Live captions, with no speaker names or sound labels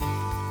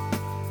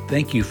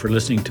Thank you for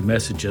listening to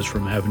messages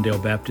from Avondale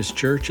Baptist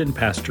Church and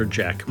Pastor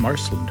Jack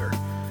Marslander.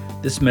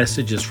 This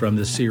message is from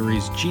the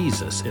series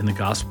Jesus in the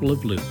Gospel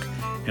of Luke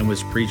and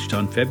was preached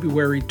on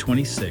February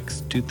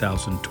 26,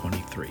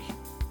 2023.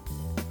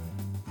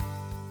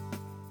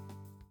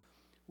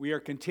 We are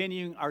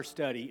continuing our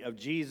study of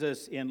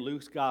Jesus in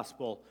Luke's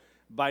Gospel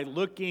by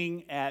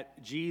looking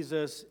at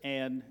Jesus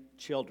and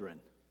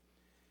children.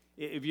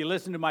 If you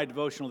listen to my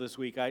devotional this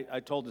week, I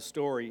told the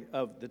story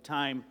of the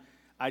time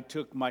I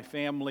took my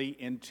family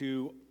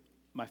into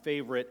my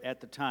favorite, at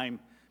the time,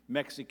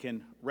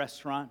 Mexican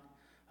restaurant.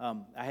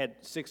 I had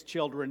 6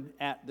 children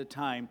at the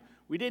time.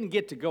 We didn't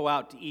get to go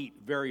out to eat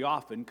very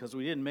often because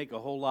we didn't make a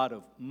whole lot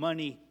of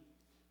money.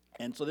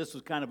 And so this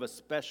was kind of a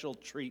special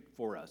treat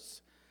for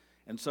us.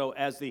 And so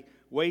as the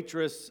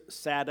waitress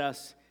sat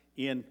us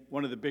in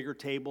one of the bigger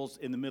tables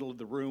in the middle of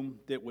the room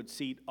that would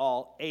seat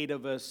all 8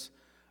 of us,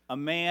 a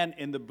man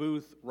in the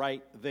booth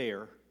right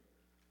there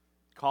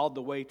called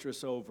the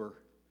waitress over.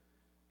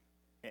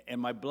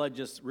 And my blood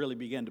just really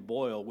began to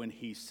boil when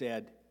he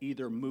said,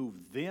 either move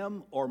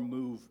them or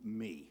move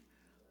me.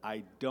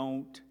 I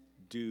don't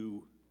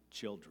do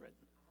children.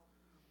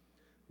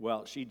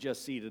 Well, she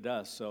just seated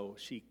us, so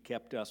she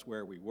kept us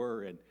where we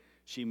were, and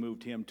she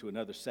moved him to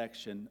another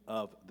section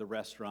of the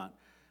restaurant.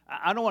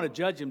 I don't want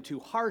to judge him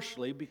too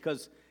harshly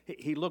because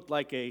he looked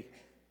like a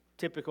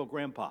typical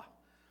grandpa.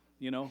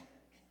 You know,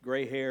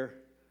 gray hair,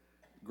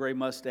 gray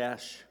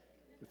mustache,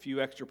 a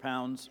few extra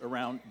pounds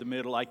around the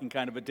middle. I can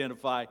kind of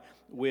identify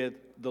with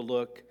the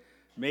look.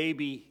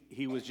 Maybe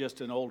he was just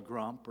an old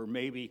grump, or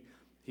maybe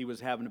he was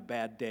having a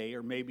bad day,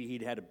 or maybe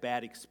he'd had a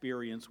bad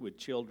experience with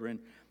children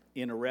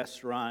in a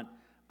restaurant.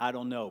 I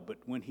don't know. But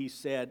when he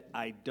said,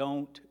 I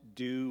don't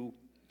do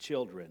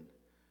children,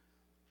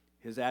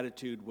 his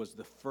attitude was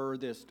the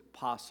furthest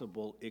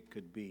possible it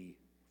could be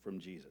from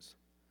Jesus.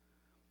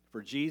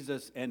 For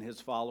Jesus and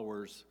his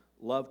followers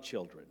love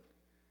children,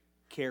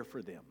 care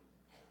for them,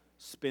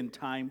 spend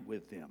time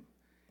with them,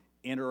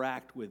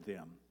 interact with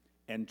them,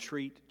 and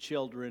treat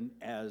children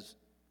as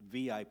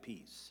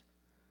VIPs.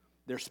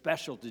 They're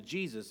special to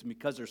Jesus, and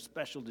because they're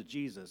special to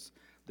Jesus,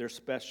 they're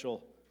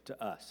special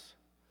to us.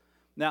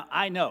 Now,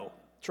 I know,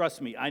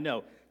 trust me, I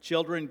know,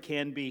 children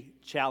can be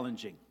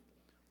challenging.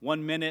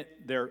 One minute,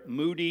 they're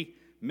moody,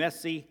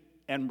 messy,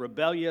 and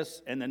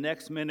rebellious, and the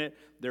next minute,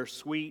 they're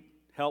sweet,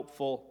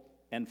 helpful,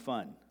 and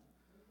fun.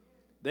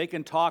 They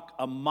can talk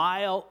a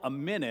mile a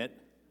minute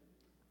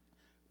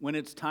when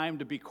it's time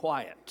to be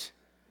quiet.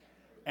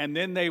 And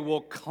then they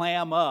will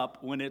clam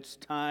up when it's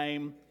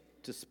time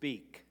to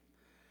speak.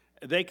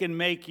 They can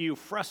make you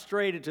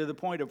frustrated to the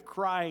point of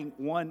crying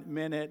 1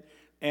 minute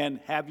and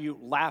have you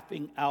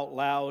laughing out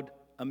loud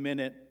a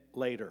minute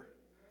later.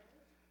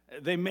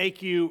 They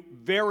make you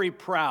very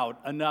proud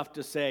enough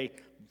to say,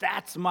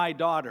 that's my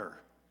daughter.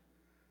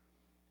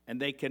 And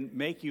they can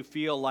make you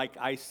feel like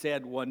I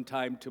said one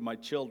time to my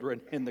children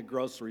in the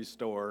grocery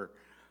store,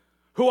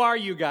 who are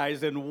you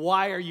guys and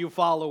why are you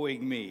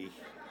following me?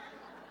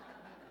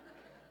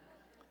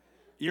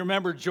 You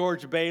remember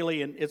George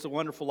Bailey in It's a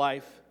Wonderful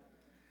Life?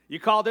 You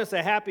call this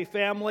a happy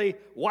family?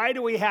 Why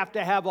do we have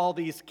to have all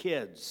these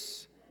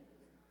kids?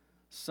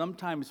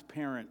 Sometimes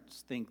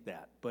parents think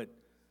that, but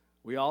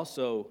we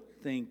also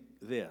think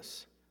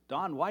this.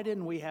 Don, why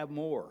didn't we have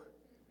more?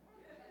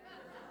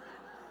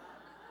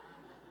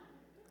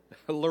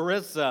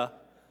 Larissa,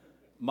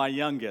 my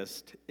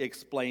youngest,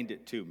 explained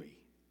it to me.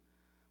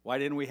 Why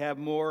didn't we have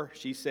more?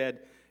 She said,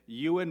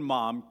 you and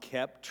Mom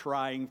kept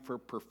trying for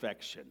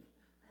perfection.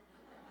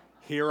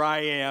 Here I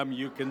am,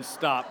 you can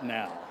stop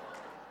now.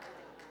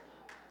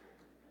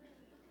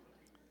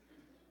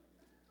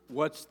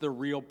 What's the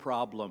real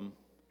problem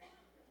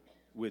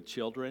with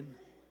children?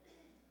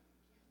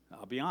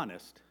 I'll be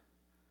honest.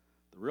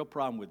 The real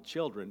problem with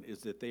children is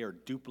that they are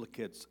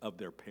duplicates of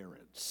their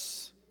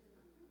parents.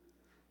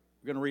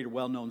 We're going to read a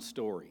well-known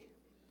story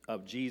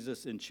of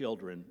Jesus and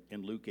children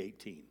in Luke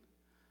 18.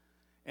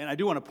 And I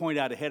do want to point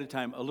out ahead of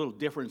time a little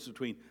difference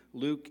between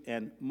Luke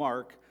and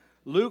Mark.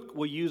 Luke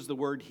will use the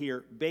word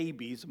here,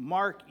 babies.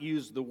 Mark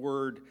used the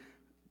word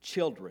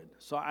children.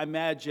 So I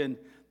imagine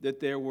that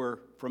there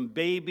were, from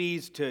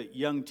babies to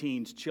young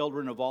teens,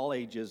 children of all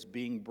ages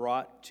being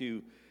brought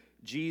to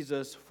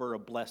Jesus for a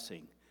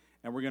blessing.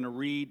 And we're going to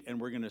read and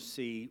we're going to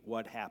see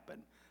what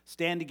happened.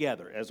 Stand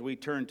together as we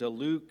turn to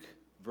Luke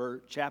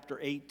chapter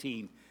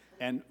 18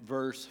 and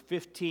verse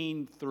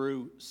 15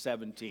 through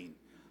 17.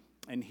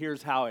 And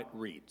here's how it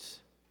reads.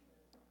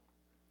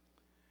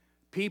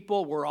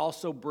 People were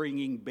also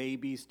bringing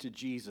babies to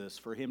Jesus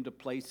for him to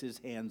place his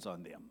hands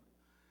on them.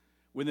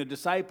 When the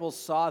disciples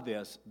saw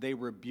this, they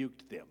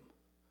rebuked them.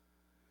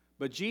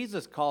 But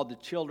Jesus called the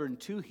children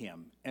to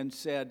him and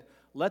said,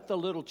 let the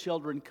little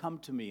children come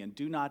to me and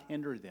do not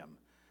hinder them,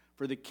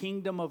 for the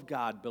kingdom of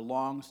God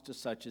belongs to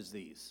such as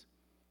these.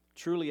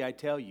 Truly I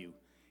tell you,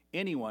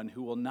 anyone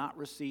who will not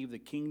receive the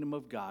kingdom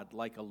of God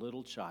like a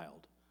little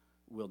child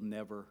will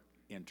never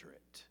enter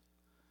it.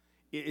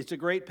 It's a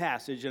great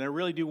passage, and I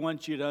really do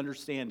want you to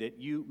understand it.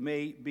 You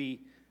may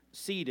be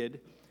seated.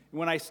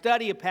 When I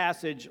study a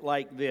passage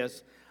like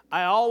this,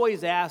 I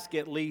always ask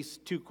at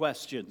least two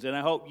questions, and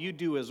I hope you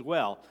do as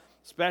well,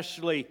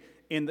 especially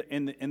in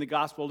the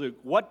Gospel of Luke.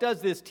 What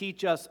does this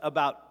teach us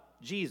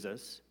about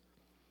Jesus?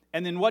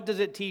 And then what does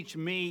it teach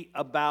me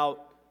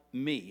about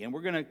me? And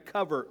we're going to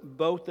cover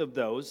both of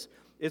those.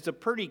 It's a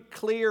pretty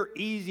clear,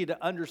 easy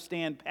to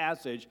understand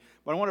passage,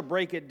 but I want to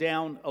break it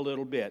down a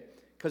little bit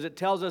because it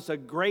tells us a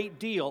great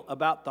deal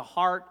about the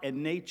heart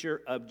and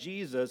nature of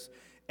Jesus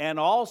and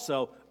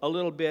also a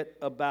little bit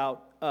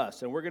about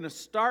us. And we're going to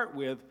start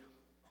with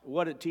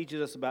what it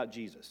teaches us about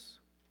Jesus.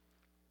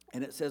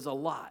 And it says a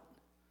lot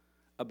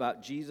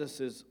about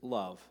Jesus'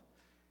 love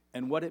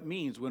and what it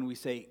means when we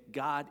say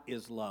God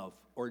is love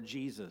or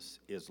Jesus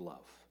is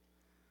love.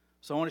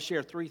 So I want to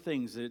share three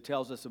things that it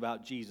tells us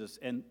about Jesus.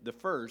 And the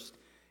first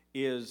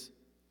is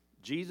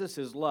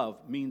Jesus' love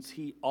means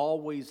he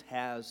always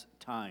has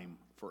time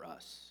for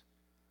us.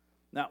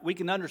 Now, we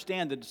can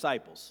understand the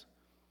disciples.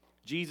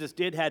 Jesus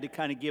did have to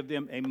kind of give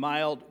them a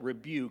mild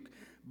rebuke,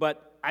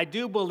 but I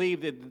do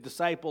believe that the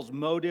disciples'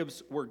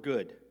 motives were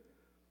good.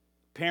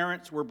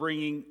 Parents were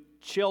bringing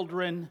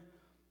children,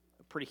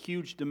 a pretty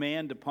huge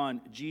demand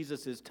upon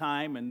Jesus'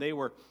 time, and they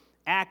were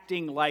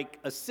acting like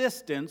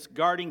assistants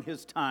guarding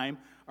his time,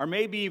 or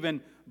maybe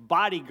even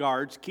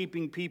bodyguards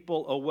keeping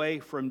people away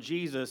from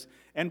Jesus.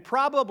 And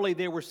probably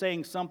they were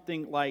saying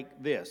something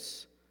like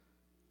this: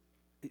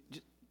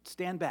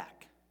 stand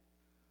back.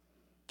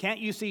 Can't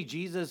you see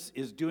Jesus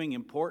is doing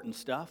important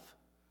stuff?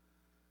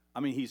 I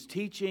mean, he's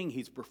teaching,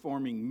 he's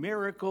performing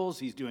miracles,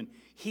 he's doing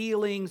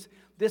healings.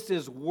 This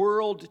is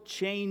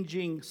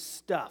world-changing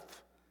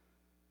stuff.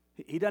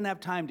 He doesn't have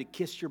time to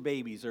kiss your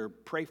babies or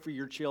pray for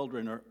your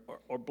children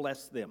or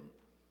bless them.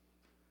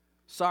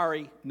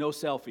 Sorry, no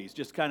selfies.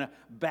 Just kind of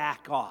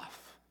back off.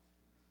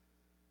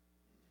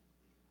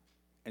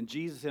 And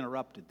Jesus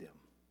interrupted them.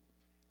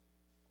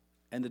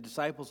 And the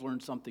disciples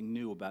learned something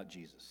new about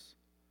Jesus.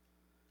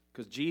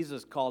 Because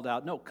Jesus called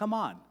out, no, come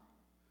on.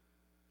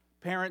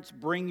 Parents,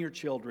 bring your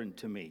children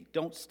to me.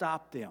 Don't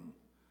stop them.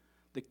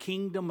 The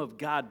kingdom of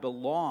God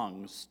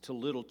belongs to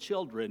little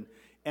children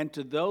and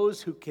to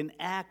those who can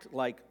act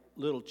like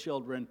little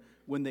children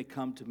when they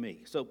come to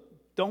me. So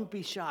don't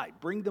be shy.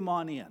 Bring them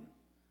on in.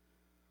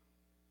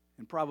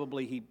 And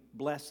probably he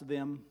blessed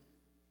them,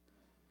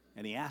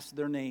 and he asked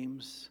their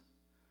names,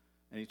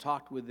 and he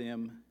talked with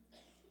them,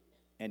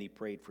 and he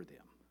prayed for them.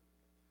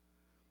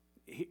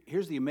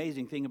 Here's the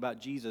amazing thing about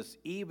Jesus.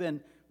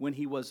 Even when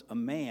he was a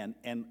man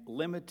and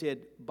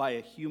limited by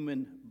a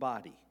human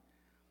body,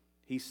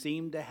 he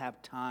seemed to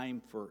have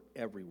time for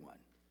everyone.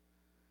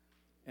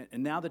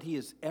 And now that he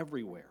is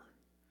everywhere,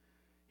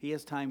 he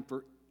has time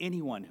for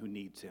anyone who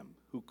needs him,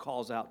 who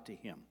calls out to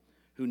him,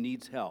 who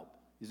needs help,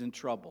 is in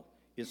trouble,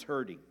 is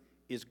hurting,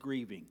 is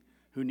grieving,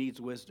 who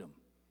needs wisdom,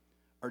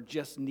 or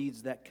just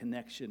needs that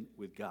connection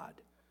with God.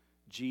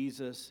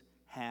 Jesus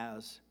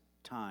has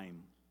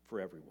time for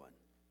everyone.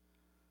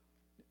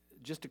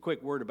 Just a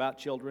quick word about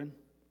children.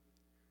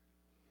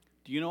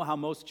 Do you know how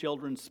most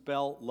children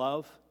spell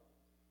love?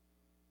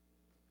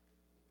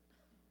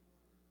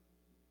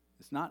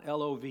 It's not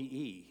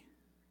L-O-V-E.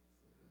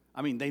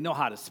 I mean, they know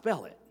how to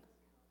spell it.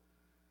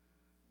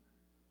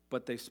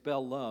 But they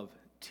spell love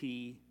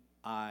T-I-M-E.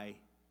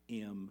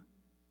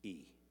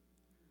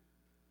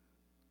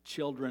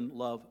 Children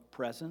love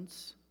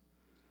presents.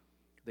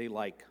 They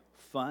like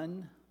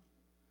fun.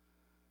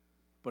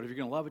 But if you're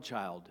going to love a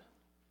child,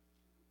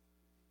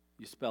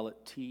 you spell it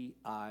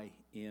T-I-M-E.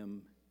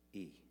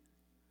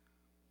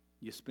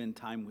 You spend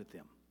time with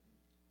them.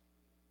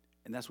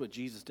 And that's what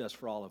Jesus does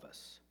for all of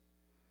us.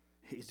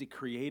 He's the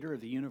creator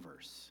of the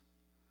universe.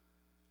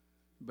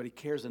 But he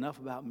cares enough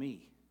about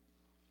me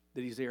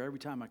that he's there every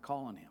time I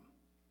call on him.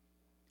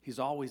 He's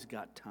always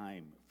got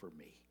time for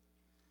me.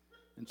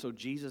 And so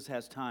Jesus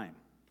has time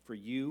for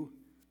you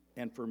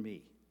and for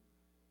me.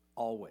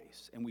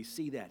 Always. And we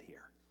see that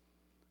here.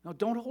 No,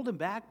 don't hold him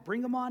back.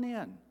 Bring him on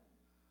in.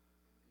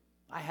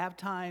 I have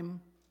time,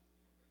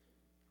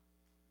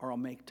 or I'll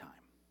make time.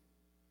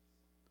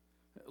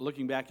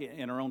 Looking back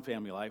in our own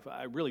family life,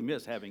 I really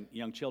miss having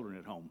young children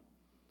at home,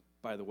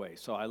 by the way.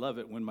 So I love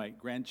it when my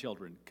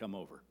grandchildren come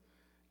over.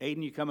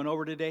 Aiden, you coming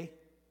over today?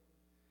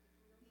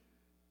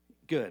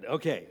 Good.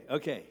 Okay.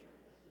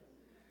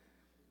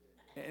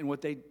 And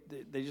what they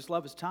just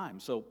love is time.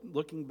 So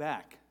looking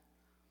back,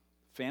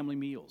 family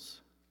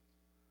meals,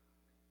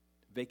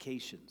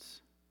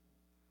 vacations,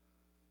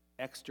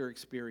 extra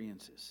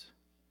experiences.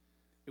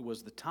 It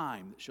was the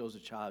time that shows a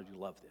child you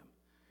love them.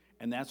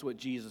 And that's what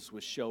Jesus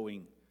was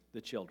showing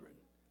the children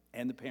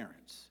and the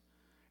parents.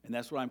 And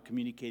that's what I'm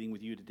communicating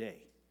with you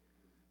today.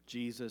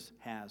 Jesus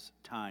has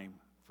time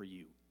for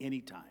you,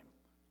 anytime,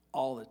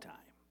 all the time.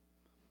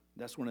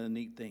 That's one of the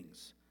neat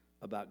things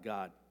about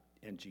God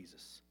and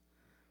Jesus.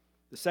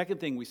 The second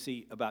thing we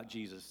see about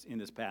Jesus in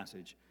this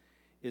passage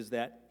is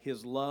that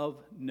his love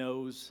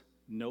knows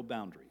no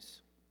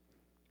boundaries.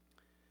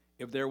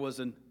 If there was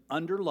an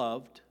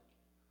underloved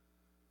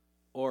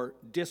or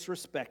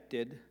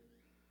disrespected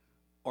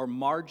or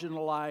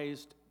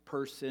marginalized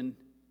person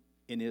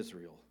in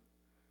Israel,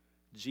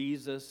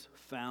 Jesus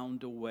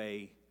found a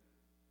way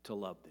to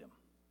love them.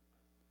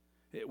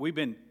 We've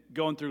been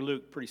going through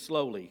Luke pretty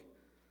slowly,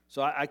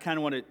 so I kind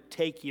of want to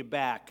take you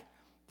back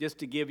just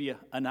to give you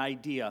an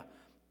idea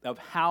of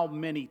how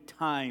many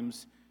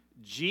times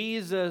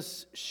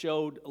Jesus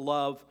showed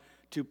love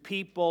to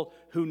people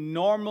who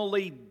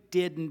normally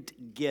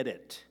didn't get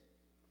it.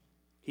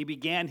 He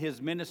began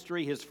his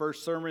ministry, his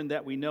first sermon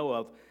that we know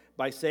of,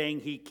 by saying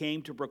he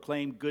came to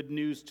proclaim good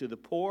news to the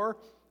poor,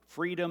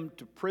 freedom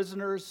to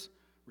prisoners,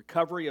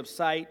 recovery of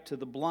sight to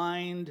the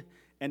blind,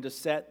 and to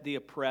set the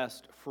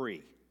oppressed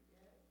free.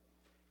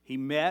 He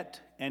met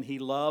and he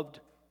loved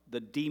the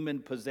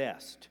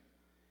demon-possessed.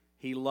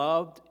 He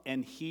loved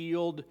and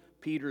healed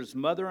Peter's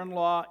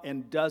mother-in-law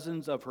and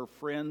dozens of her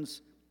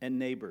friends and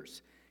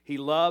neighbors. He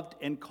loved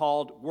and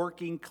called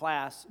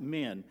working-class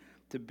men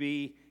to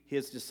be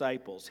his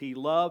disciples. He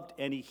loved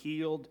and he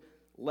healed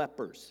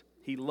lepers.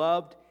 He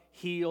loved,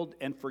 healed,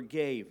 and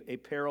forgave a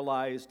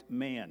paralyzed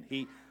man.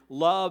 He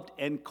loved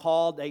and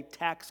called a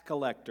tax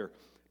collector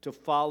to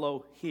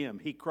follow him.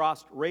 He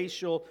crossed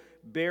racial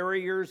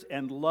barriers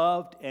and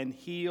loved and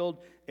healed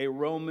a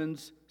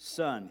Roman's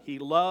son. He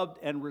loved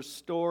and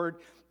restored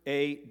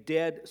a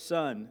dead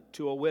son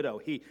to a widow.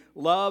 He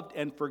loved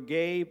and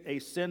forgave a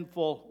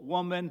sinful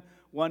woman,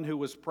 one who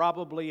was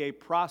probably a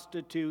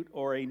prostitute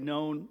or a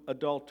known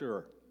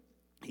adulterer.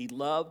 He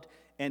loved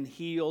and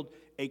healed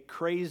a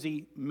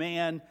crazy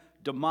man,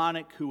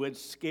 demonic, who had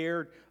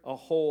scared a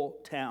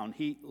whole town.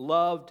 He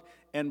loved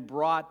and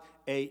brought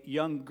a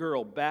young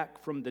girl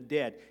back from the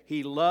dead.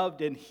 He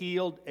loved and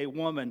healed a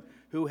woman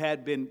who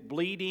had been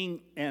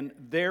bleeding and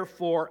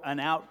therefore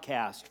an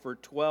outcast for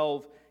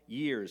 12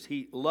 years.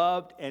 He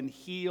loved and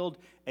healed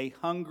a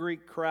hungry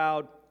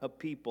crowd of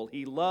people.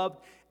 He loved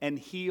and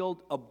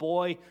healed a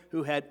boy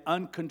who had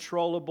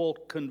uncontrollable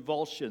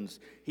convulsions.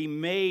 He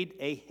made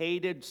a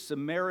hated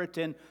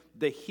Samaritan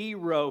the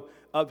hero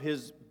of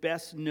his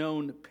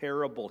best-known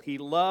parable. He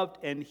loved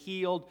and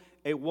healed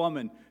a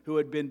woman who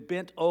had been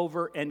bent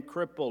over and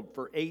crippled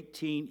for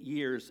 18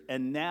 years,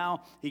 and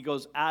now he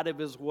goes out of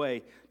his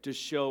way to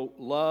show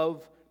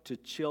love to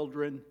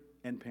children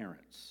and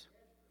parents.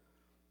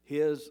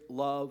 His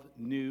love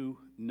knew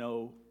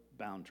no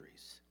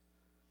boundaries.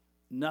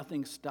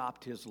 Nothing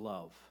stopped his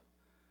love.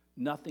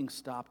 Nothing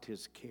stopped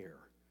his care.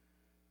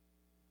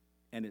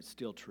 And it's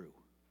still true.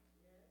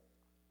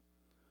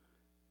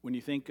 When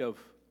you think of,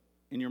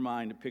 in your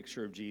mind, a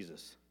picture of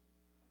Jesus,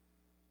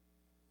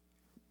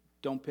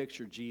 don't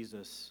picture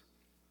Jesus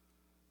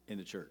in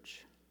the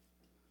church.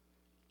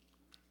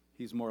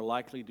 He's more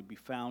likely to be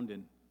found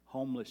in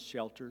homeless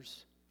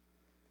shelters,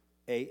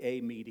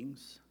 AA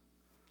meetings,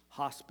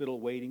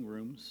 hospital waiting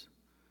rooms,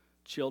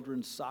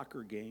 children's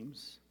soccer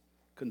games,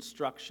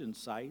 construction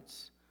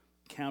sites,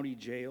 county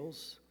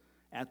jails,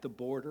 at the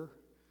border,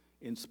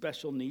 in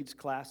special needs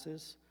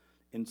classes,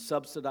 in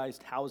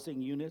subsidized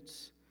housing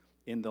units,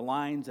 in the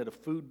lines at a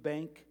food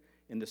bank,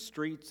 in the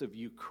streets of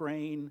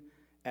Ukraine,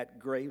 at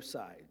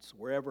gravesides,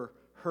 wherever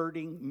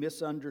hurting,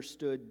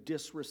 misunderstood,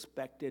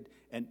 disrespected,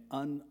 and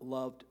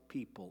unloved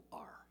people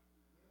are.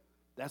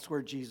 That's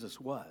where Jesus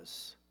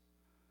was.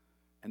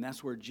 And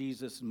that's where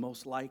Jesus is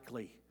most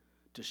likely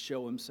to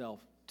show himself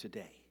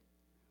today.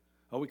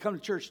 Oh, we come to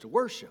church to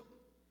worship,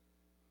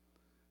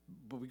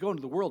 but we go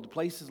into the world to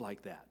places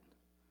like that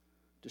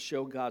to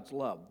show God's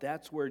love.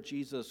 That's where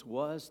Jesus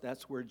was.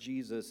 That's where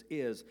Jesus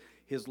is.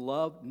 His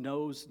love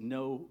knows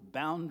no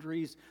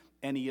boundaries,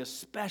 and he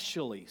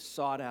especially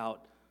sought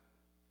out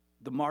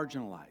the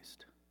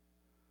marginalized,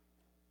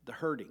 the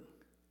hurting,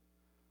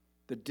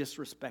 the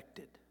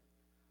disrespected,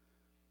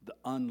 the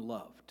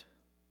unloved.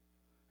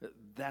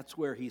 That's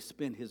where he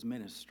spent his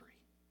ministry.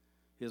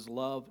 His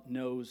love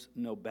knows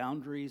no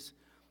boundaries,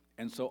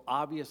 and so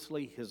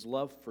obviously his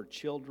love for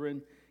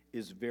children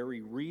is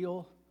very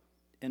real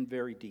and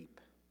very deep.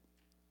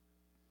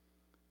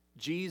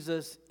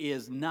 Jesus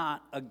is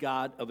not a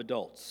God of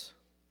adults.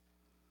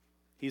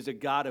 He's a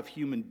God of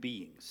human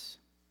beings.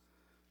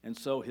 And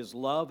so his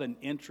love and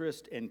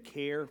interest and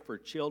care for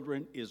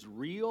children is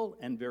real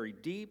and very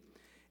deep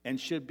and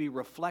should be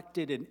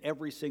reflected in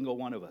every single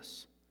one of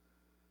us.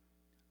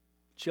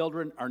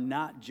 Children are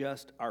not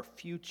just our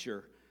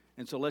future,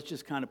 and so let's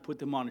just kind of put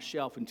them on a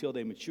shelf until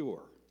they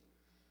mature.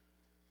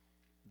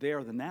 They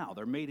are the now.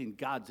 They're made in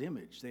God's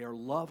image. They are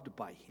loved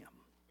by him.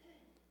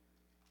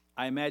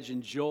 I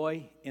imagine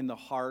joy in the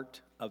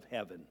heart of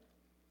heaven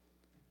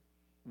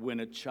when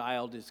a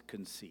child is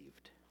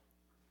conceived.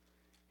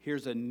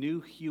 Here's a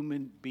new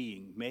human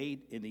being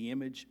made in the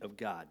image of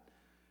God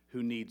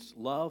who needs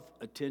love,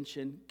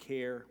 attention,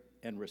 care,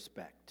 and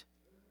respect.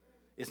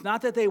 It's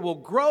not that they will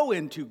grow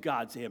into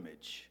God's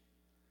image.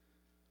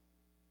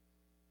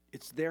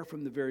 It's there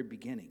from the very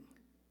beginning.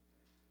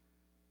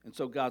 And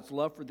so God's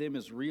love for them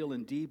is real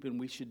and deep, and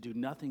we should do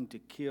nothing to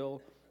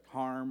kill,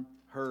 harm,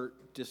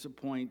 hurt,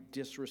 disappoint,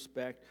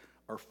 disrespect,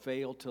 or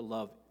fail to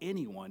love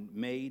anyone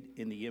made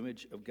in the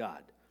image of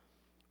God.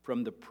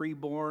 From the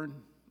preborn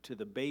to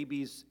the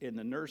babies in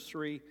the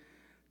nursery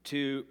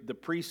to the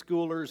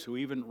preschoolers who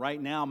even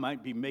right now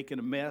might be making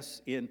a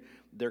mess in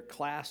their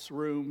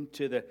classroom,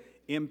 to the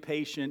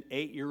impatient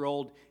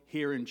 8-year-old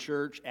here in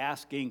church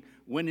asking,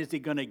 when is he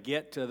going to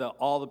get to the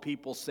all the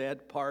people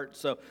said part?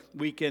 So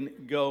we can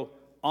go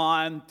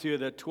on to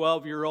the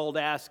 12-year-old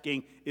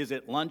asking, is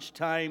it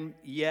lunchtime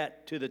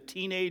yet? To the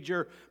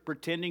teenager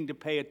pretending to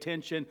pay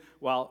attention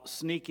while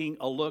sneaking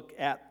a look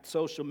at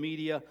social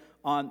media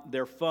on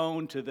their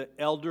phone, to the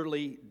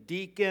elderly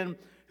deacon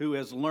who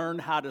has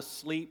learned how to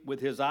sleep with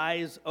his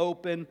eyes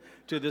open,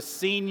 to the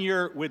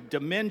senior with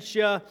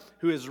dementia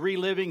who is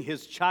reliving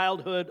his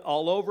childhood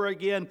all over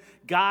again.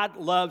 God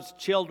loves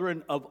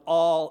children of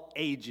all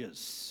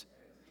ages.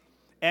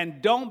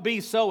 And don't be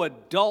so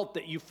adult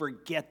that you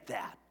forget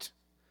that.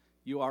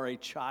 You are a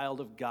child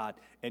of God,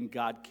 and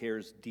God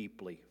cares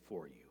deeply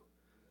for you.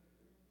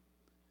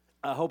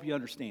 I hope you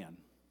understand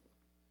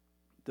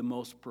the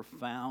most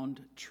profound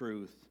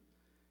truth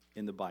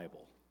in the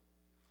Bible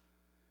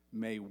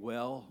may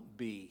well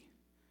be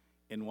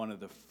in one of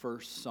the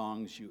first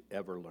songs you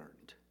ever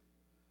learned.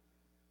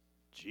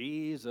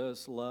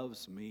 Jesus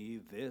loves me,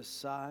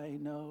 this I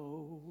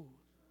know.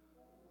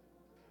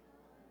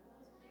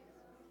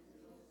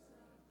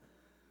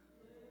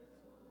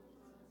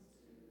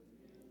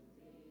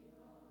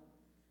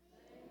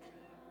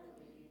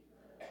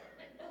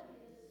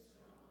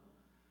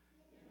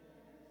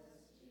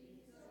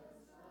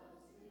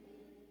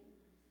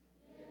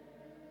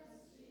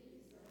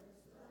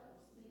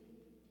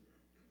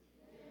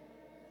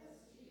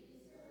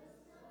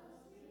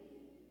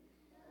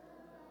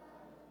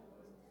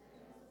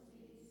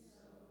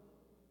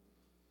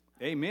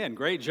 Amen.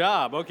 Great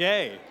job.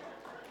 Okay.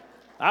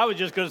 I was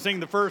just going to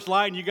sing the first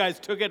line. You guys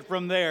took it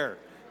from there.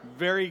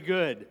 Very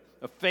good.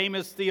 A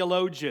famous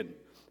theologian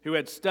who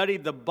had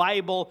studied the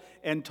Bible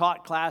and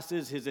taught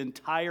classes his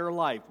entire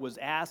life was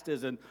asked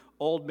as an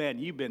old man,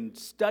 you've been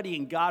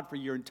studying God for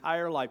your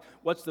entire life.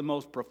 What's the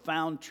most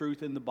profound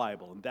truth in the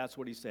Bible? And that's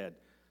what he said.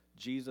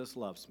 Jesus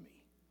loves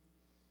me.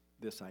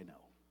 This I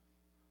know,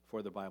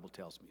 for the Bible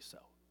tells me so.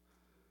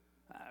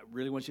 I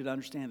really want you to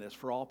understand this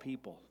for all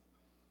people.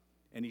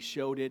 And he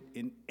showed it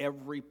in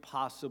every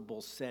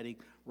possible setting,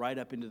 right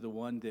up into the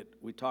one that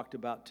we talked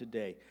about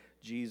today.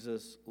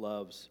 Jesus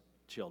loves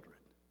children.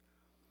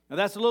 Now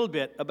that's a little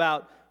bit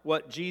about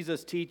what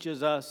Jesus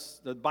teaches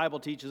us, the Bible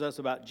teaches us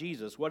about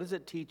Jesus. What does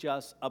it teach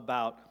us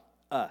about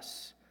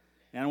us?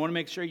 And I want to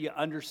make sure you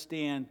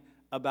understand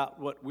about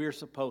what we're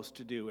supposed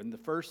to do. And the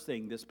first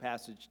thing this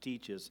passage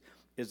teaches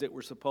is that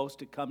we're supposed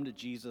to come to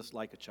Jesus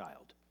like a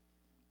child.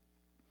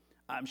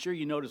 I'm sure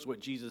you noticed what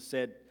Jesus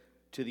said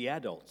to the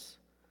adults.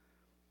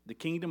 The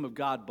kingdom of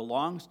God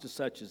belongs to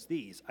such as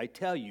these. I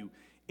tell you,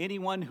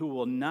 anyone who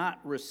will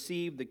not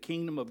receive the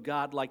kingdom of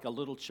God like a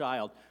little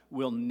child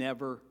will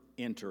never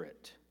enter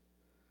it.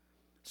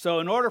 So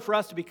in order for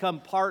us to become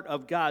part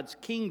of God's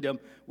kingdom,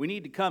 we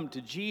need to come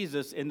to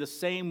Jesus in the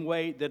same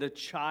way that a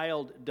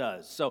child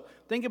does. So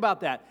think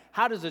about that.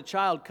 How does a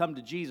child come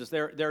to Jesus?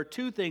 There are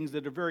two things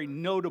that are very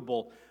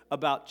notable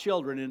about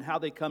children and how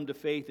they come to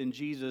faith in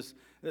Jesus.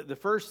 The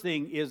first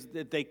thing is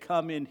that they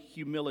come in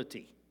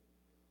humility.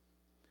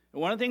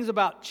 And one of the things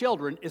about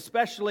children,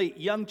 especially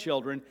young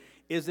children,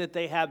 is that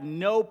they have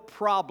no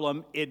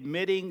problem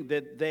admitting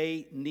that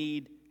they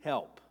need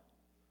help.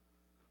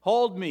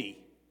 Hold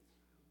me,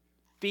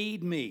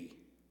 feed me,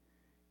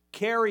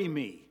 carry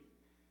me,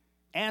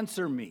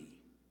 answer me,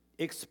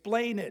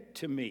 explain it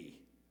to me.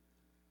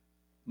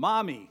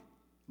 Mommy,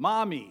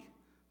 mommy,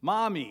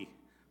 mommy,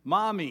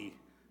 mommy,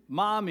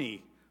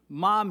 mommy,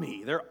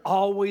 mommy. They're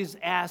always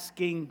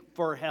asking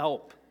for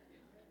help.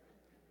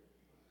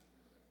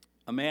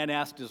 A man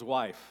asked his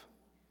wife,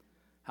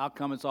 how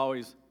come it's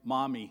always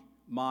mommy,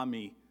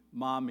 mommy,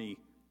 mommy,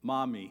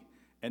 mommy,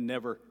 and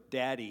never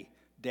daddy,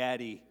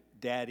 daddy,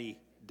 daddy,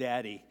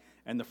 daddy?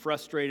 And the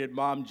frustrated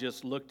mom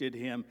just looked at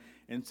him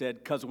and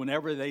said, because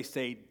whenever they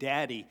say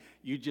daddy,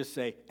 you just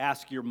say,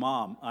 ask your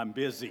mom, I'm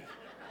busy.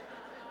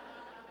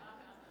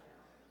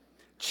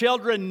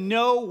 Children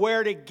know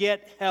where to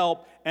get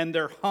help, and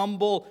they're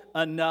humble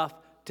enough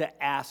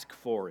to ask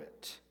for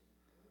it.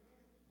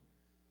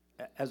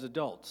 As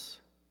adults,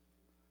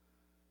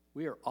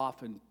 we are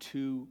often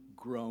too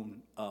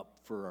grown up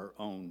for our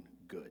own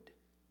good.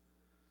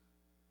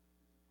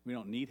 We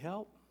don't need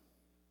help.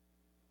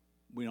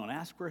 We don't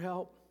ask for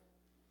help.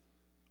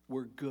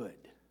 We're good.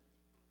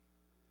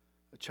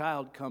 A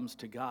child comes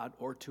to God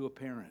or to a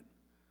parent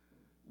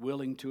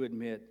willing to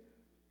admit,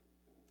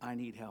 I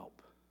need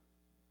help.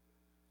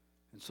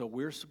 And so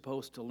we're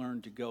supposed to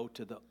learn to go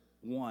to the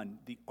one,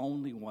 the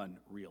only one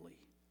really,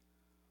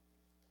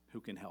 who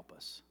can help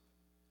us.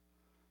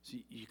 So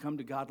you come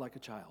to God like a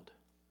child.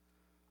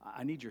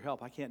 I need your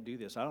help. I can't do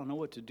this. I don't know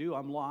what to do.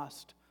 I'm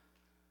lost.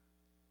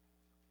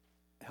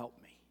 Help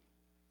me.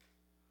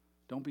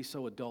 Don't be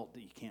so adult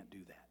that you can't do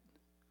that.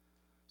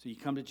 So you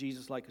come to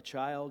Jesus like a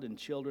child, and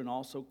children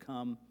also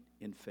come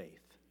in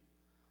faith.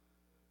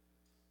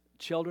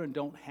 Children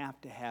don't have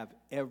to have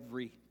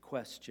every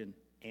question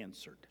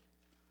answered.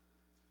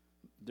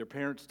 Their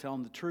parents tell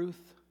them the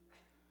truth.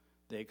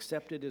 They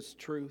accept it as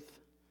truth.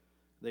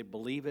 They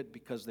believe it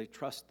because they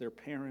trust their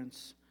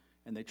parents,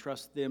 and they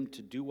trust them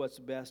to do what's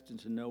best and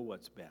to know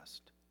what's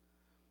best.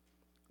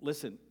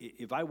 Listen,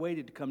 if I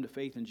waited to come to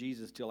faith in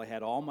Jesus till I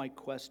had all my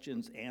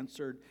questions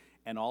answered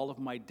and all of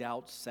my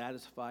doubts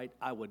satisfied,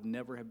 I would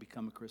never have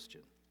become a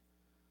Christian.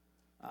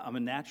 I'm a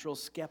natural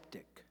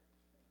skeptic.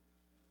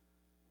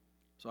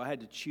 So I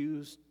had to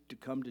choose to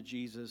come to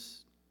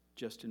Jesus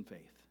just in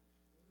faith.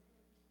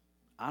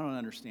 I don't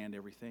understand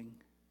everything.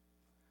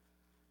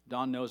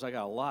 Don knows I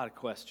got a lot of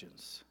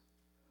questions.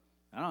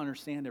 I don't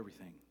understand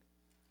everything.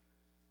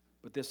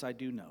 But this I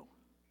do know.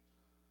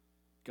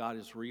 God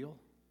is real.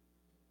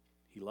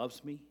 He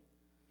loves me.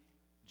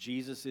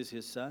 Jesus is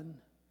his son.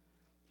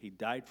 He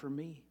died for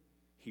me.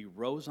 He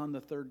rose on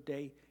the third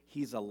day.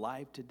 He's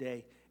alive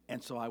today.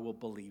 And so I will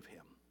believe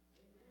him.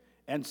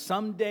 And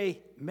someday,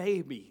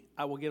 maybe,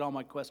 I will get all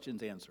my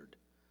questions answered.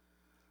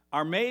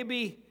 Or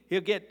maybe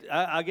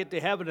I'll get to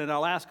heaven and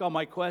I'll ask all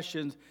my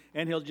questions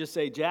and he'll just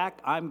say, Jack,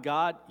 I'm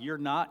God. You're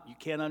not. You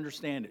can't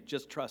understand it.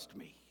 Just trust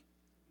me.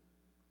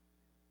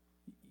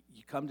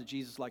 You come to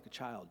Jesus like a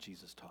child,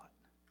 Jesus taught.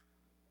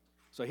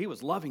 So he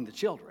was loving the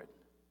children.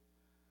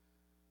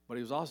 But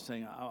he was also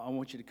saying, I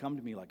want you to come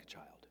to me like a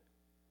child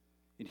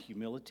in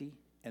humility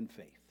and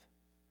faith.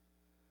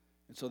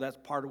 And so that's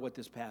part of what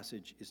this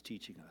passage is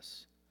teaching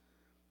us.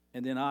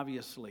 And then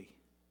obviously,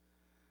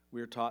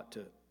 we're taught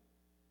to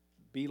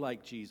be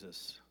like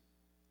Jesus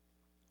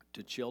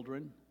to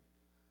children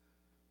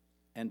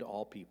and to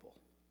all people.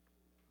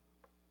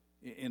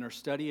 In our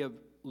study of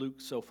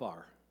Luke so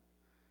far,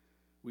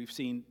 we've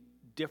seen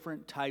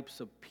different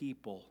types of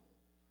people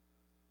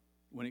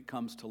when it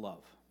comes to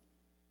love.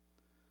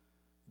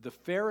 The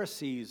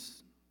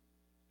Pharisees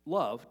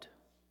loved,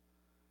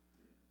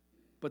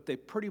 but they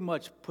pretty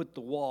much put the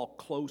wall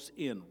close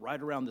in,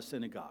 right around the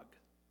synagogue.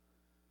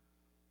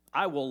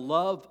 I will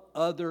love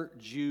other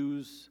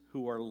Jews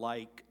who are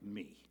like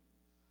me.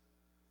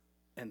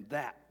 And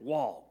that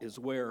wall is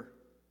where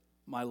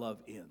my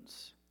love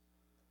ends.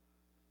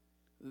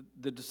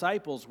 The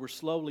disciples were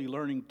slowly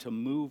learning to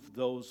move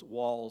those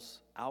walls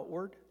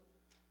outward.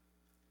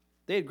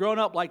 They had grown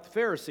up like the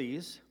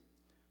Pharisees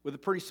with a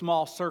pretty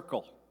small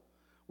circle.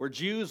 We're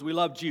Jews, we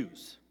love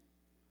Jews.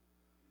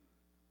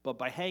 But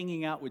by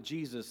hanging out with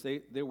Jesus,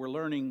 they were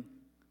learning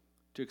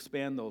to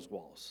expand those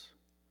walls.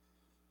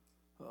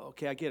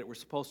 Okay, I get it. We're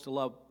supposed to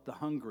love the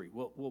hungry.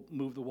 We'll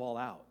move the wall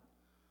out.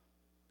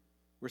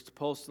 We're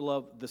supposed to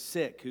love the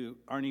sick who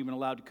aren't even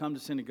allowed to come to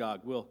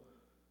synagogue. We'll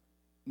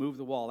move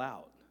the wall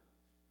out.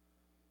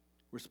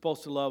 We're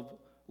supposed to love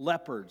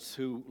lepers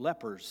who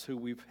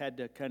we've had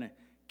to kind of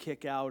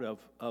kick out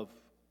of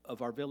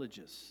our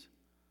villages.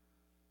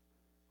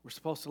 We're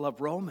supposed to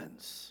love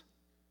Romans.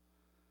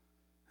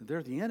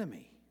 They're the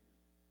enemy.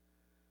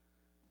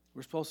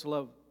 We're supposed to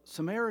love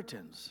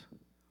Samaritans.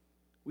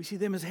 We see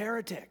them as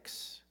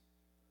heretics.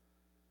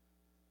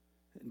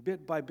 And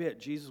bit by bit,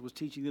 Jesus was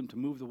teaching them to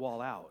move the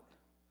wall out.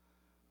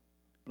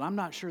 But I'm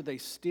not sure they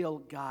still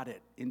got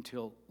it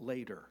until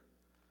later.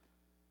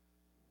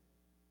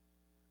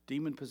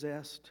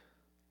 Demon-possessed,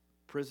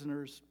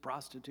 prisoners,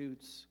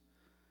 prostitutes,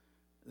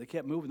 they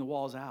kept moving the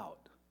walls out.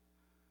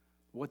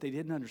 What they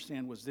didn't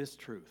understand was this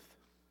truth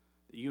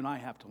that you and I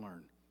have to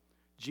learn.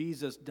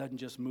 Jesus doesn't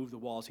just move the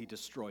walls, he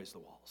destroys the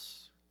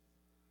walls.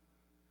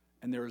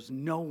 And there is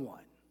no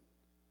one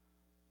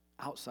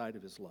outside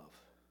of his love.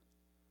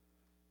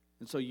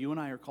 And so you and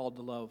I are called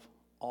to love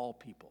all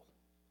people.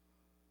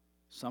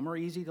 Some are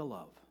easy to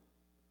love.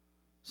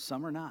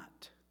 Some are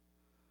not.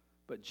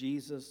 But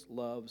Jesus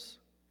loves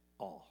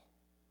all.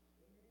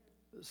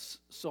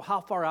 So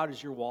how far out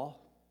is your wall?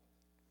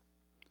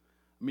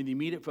 I mean, the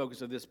immediate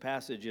focus of this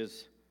passage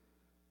is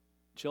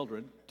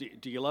children.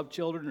 Do you love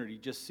children, or do you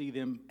just see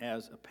them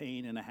as a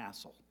pain and a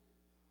hassle?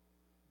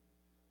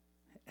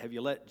 Have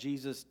you let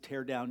Jesus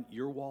tear down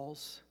your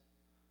walls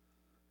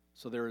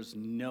so there is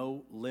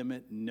no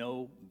limit,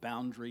 no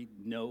boundary,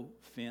 no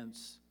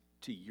fence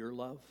to your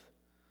love?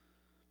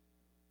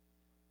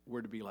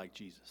 We're to be like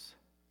Jesus.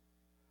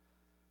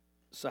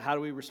 So how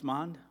do we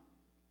respond?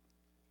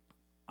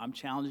 I'm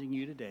challenging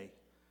you today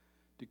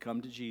to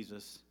come to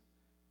Jesus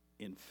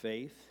in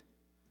faith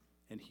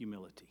and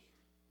humility.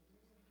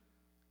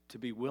 To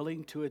be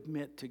willing to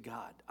admit to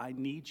God, I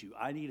need you.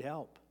 I need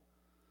help.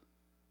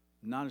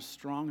 I'm not as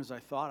strong as I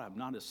thought. I'm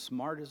not as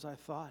smart as I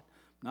thought.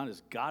 I'm not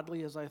as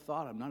godly as I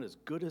thought. I'm not as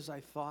good as I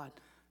thought.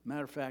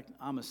 Matter of fact,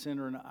 I'm a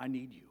sinner and I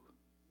need you.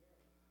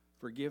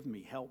 Forgive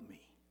me. Help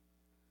me.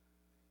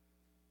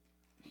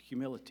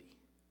 Humility.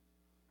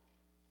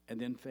 And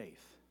then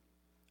faith.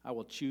 I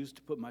will choose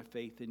to put my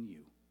faith in you,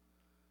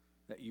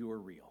 that you are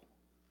real.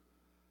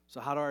 So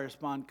how do I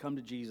respond? Come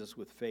to Jesus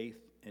with faith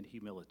and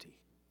humility.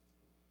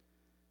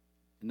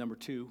 And number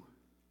 2,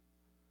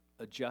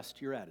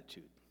 adjust your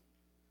attitude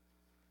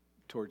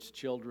towards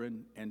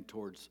children and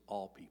towards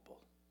all people.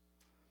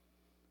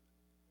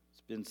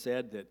 It's been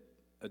said that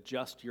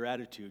adjust your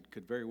attitude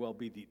could very well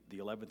be the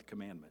 11th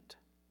commandment,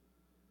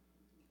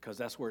 because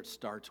that's where it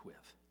starts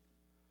with.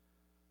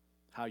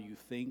 How you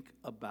think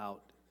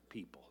about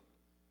people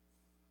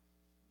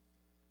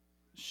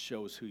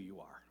shows who you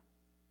are.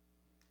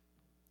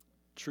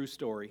 True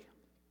story.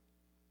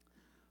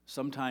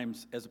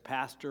 Sometimes as a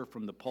pastor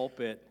from the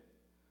pulpit,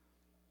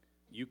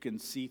 you can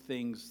see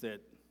things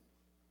that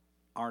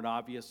aren't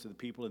obvious to the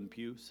people in the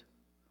pews.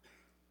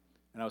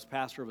 And I was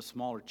pastor of a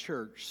smaller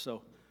church,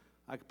 so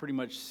I could pretty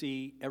much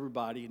see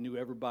everybody, knew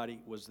everybody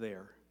was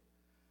there.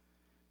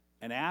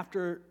 And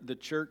after the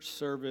church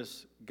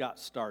service got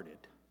started,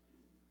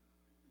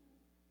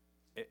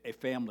 a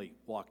family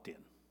walked in.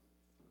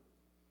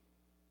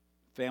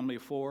 Family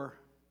of 4,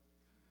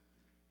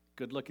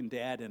 good-looking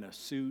dad in a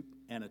suit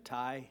and a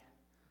tie.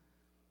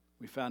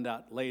 We found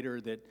out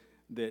later that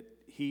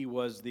he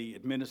was the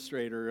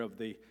administrator of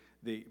the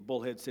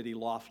Bullhead City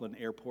Laughlin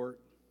Airport.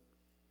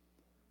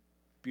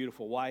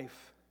 Beautiful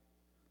wife.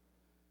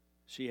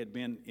 She had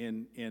been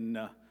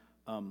an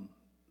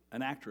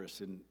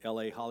actress in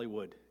L.A.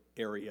 Hollywood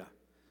area,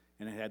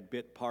 and it had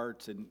bit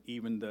parts and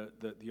even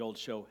the old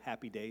show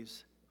Happy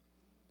Days.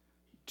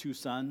 2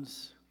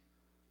 sons,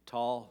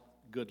 tall,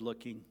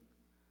 good-looking.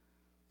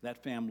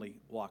 That family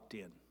walked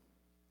in,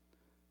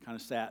 kind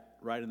of sat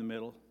right in the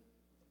middle.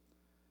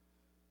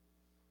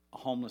 A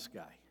homeless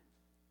guy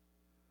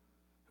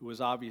who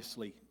was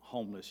obviously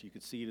homeless. You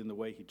could see it in the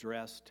way he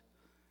dressed,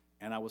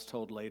 and I was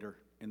told later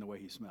in the way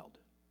he smelled.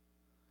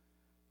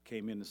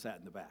 Came in and sat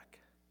in the back.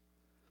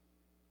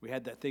 We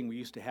had that thing we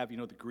used to have,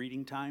 the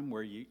greeting time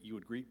where you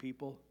would greet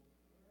people.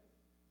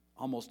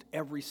 Almost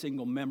every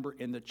single member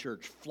in the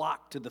church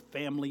flocked to the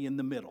family in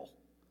the middle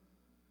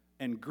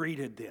and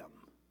greeted them.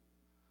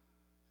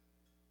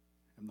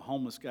 And the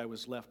homeless guy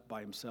was left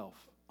by himself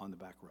on the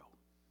back row.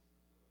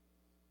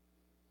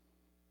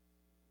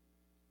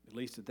 At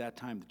least at that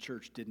time, the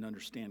church didn't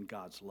understand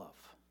God's love.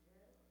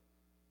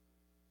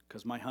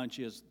 Because my hunch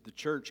is the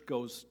church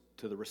goes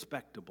to the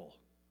respectable.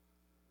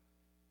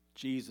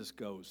 Jesus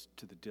goes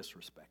to the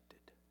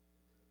disrespected.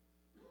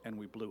 And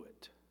we blew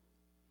it.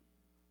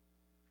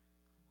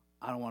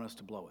 I don't want us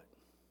to blow it.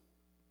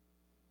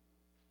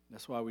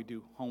 That's why we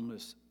do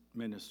homeless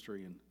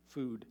ministry and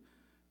food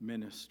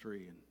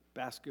ministry and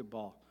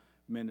basketball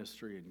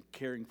ministry and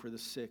caring for the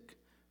sick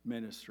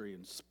ministry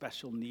and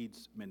special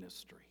needs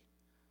ministry.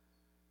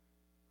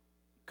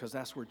 Because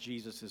that's where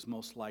Jesus is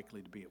most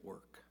likely to be at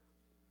work.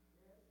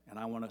 And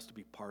I want us to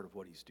be part of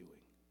what he's doing.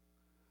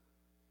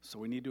 So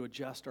we need to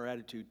adjust our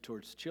attitude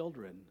towards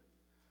children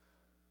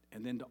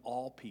and then to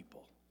all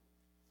people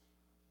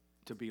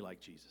to be like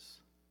Jesus.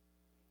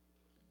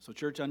 So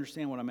church,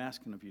 understand what I'm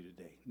asking of you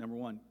today. Number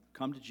 1,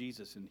 come to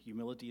Jesus in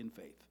humility and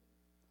faith.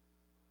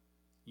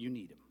 You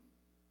need him.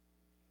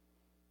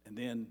 And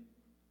then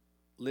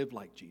live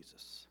like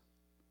Jesus.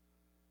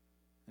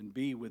 And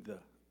be with the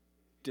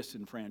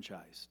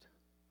disenfranchised,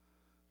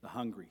 the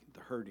hungry,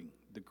 the hurting,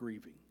 the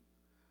grieving,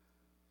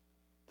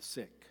 the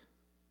sick,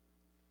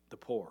 the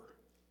poor,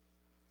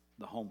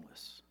 the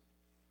homeless.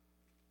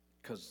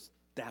 Because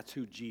that's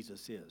who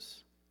Jesus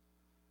is.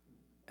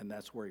 And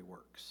that's where he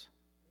works.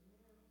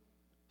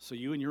 So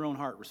you in your own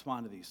heart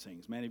respond to these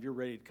things. Man, if you're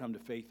ready to come to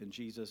faith in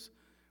Jesus,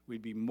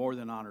 we'd be more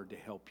than honored to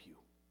help you.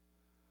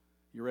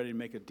 You're ready to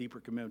make a deeper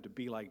commitment to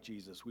be like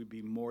Jesus, we'd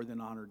be more than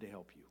honored to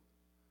help you.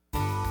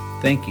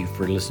 Thank you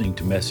for listening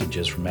to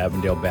messages from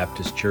Avondale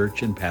Baptist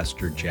Church and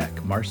Pastor Jack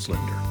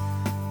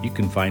Marslender. You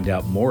can find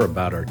out more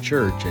about our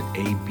church at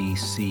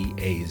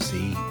abcaz.net,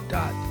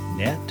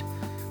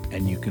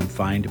 and you can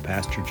find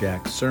Pastor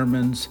Jack's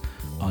sermons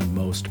on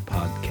most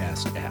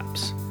podcast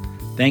apps.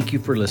 Thank you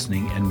for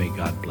listening, and may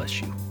God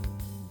bless you.